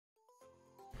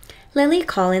Lily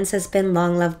Collins has been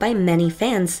long loved by many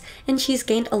fans, and she's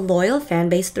gained a loyal fan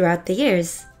base throughout the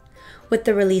years. With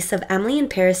the release of Emily in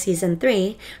Paris Season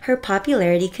 3, her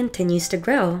popularity continues to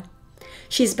grow.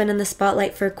 She's been in the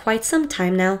spotlight for quite some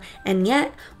time now, and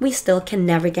yet we still can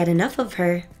never get enough of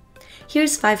her.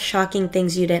 Here's 5 shocking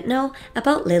things you didn't know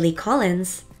about Lily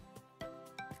Collins.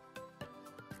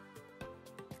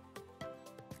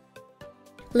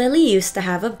 Lily used to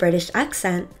have a British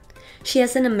accent. She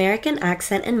has an American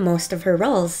accent in most of her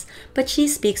roles, but she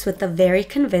speaks with a very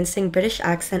convincing British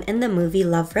accent in the movie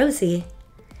Love, Rosie.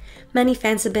 Many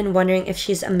fans have been wondering if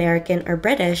she's American or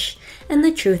British, and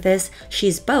the truth is,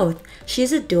 she's both.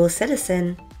 She's a dual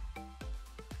citizen.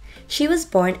 She was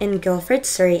born in Guildford,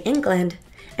 Surrey, England,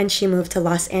 and she moved to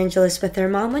Los Angeles with her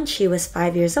mom when she was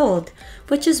 5 years old,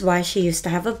 which is why she used to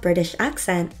have a British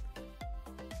accent.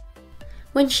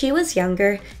 When she was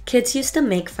younger, kids used to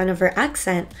make fun of her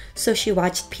accent, so she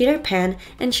watched Peter Pan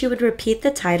and she would repeat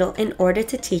the title in order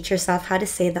to teach herself how to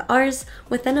say the R's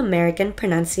with an American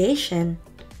pronunciation.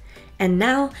 And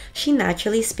now, she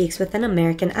naturally speaks with an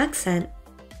American accent.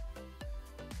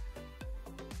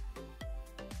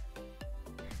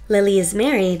 Lily is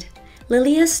married.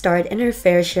 Lily has starred in her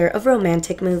fair share of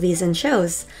romantic movies and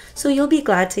shows, so you'll be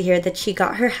glad to hear that she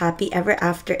got her happy ever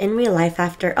after in real life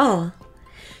after all.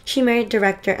 She married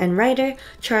director and writer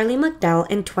Charlie McDowell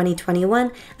in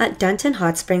 2021 at Denton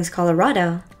Hot Springs,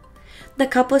 Colorado. The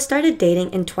couple started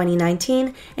dating in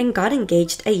 2019 and got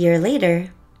engaged a year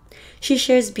later. She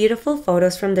shares beautiful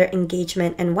photos from their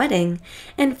engagement and wedding,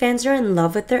 and fans are in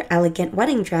love with their elegant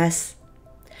wedding dress.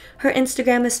 Her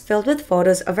Instagram is filled with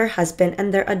photos of her husband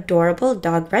and their adorable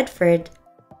dog Redford.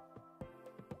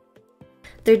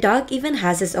 Their dog even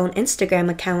has his own Instagram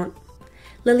account.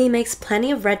 Lily makes plenty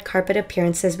of red carpet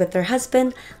appearances with her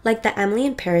husband, like the Emily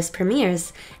in Paris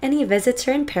premieres, and he visits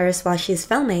her in Paris while she's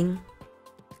filming.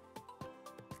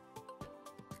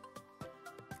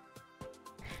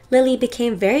 Lily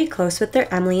became very close with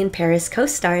their Emily in Paris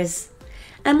co-stars.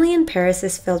 Emily in Paris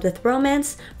is filled with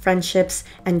romance, friendships,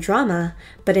 and drama,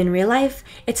 but in real life,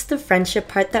 it's the friendship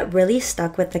part that really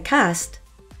stuck with the cast.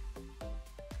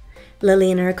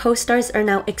 Lily and her co-stars are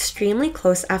now extremely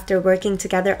close after working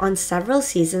together on several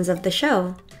seasons of the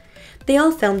show. They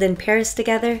all filmed in Paris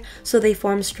together, so they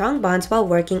form strong bonds while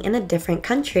working in a different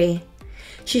country.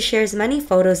 She shares many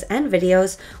photos and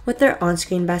videos with their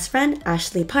on-screen best friend,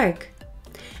 Ashley Park.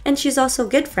 And she's also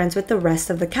good friends with the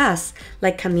rest of the cast,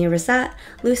 like Camille Rosat,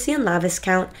 Lucien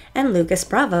Laviscount, and Lucas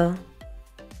Bravo.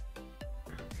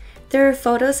 There are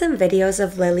photos and videos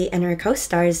of Lily and her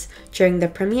co-stars during the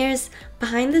premieres,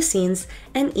 behind the scenes,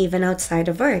 and even outside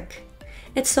of work.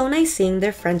 It's so nice seeing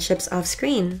their friendships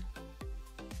off-screen.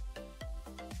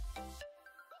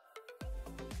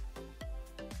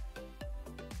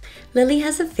 Lily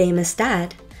has a famous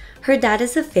dad. Her dad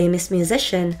is a famous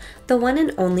musician, the one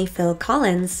and only Phil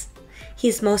Collins.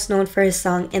 He's most known for his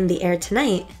song In the Air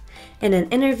Tonight. In an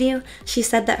interview, she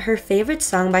said that her favorite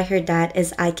song by her dad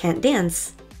is I Can't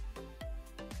Dance.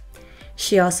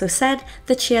 She also said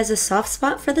that she has a soft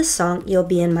spot for the song You'll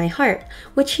Be in My Heart,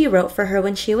 which he wrote for her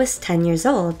when she was 10 years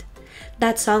old.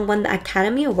 That song won the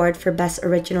Academy Award for Best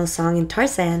Original Song in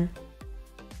Tarzan.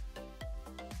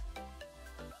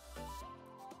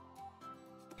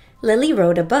 Lily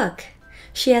wrote a book.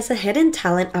 She has a hidden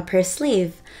talent up her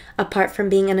sleeve. Apart from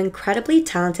being an incredibly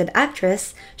talented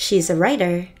actress, she's a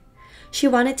writer. She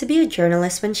wanted to be a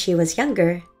journalist when she was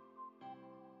younger.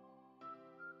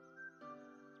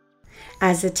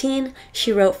 As a teen,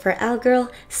 she wrote for Elle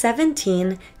Girl,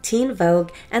 17, Teen Vogue,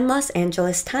 and Los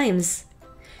Angeles Times.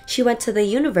 She went to the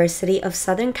University of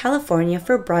Southern California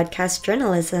for broadcast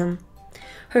journalism.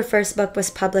 Her first book was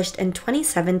published in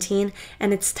 2017,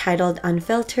 and it's titled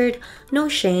Unfiltered, No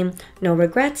Shame, No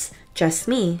Regrets, Just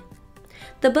Me.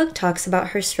 The book talks about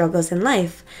her struggles in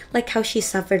life, like how she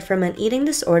suffered from an eating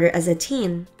disorder as a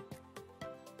teen.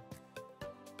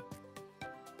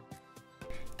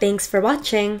 Thanks for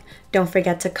watching. Don't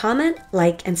forget to comment,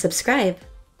 like, and subscribe.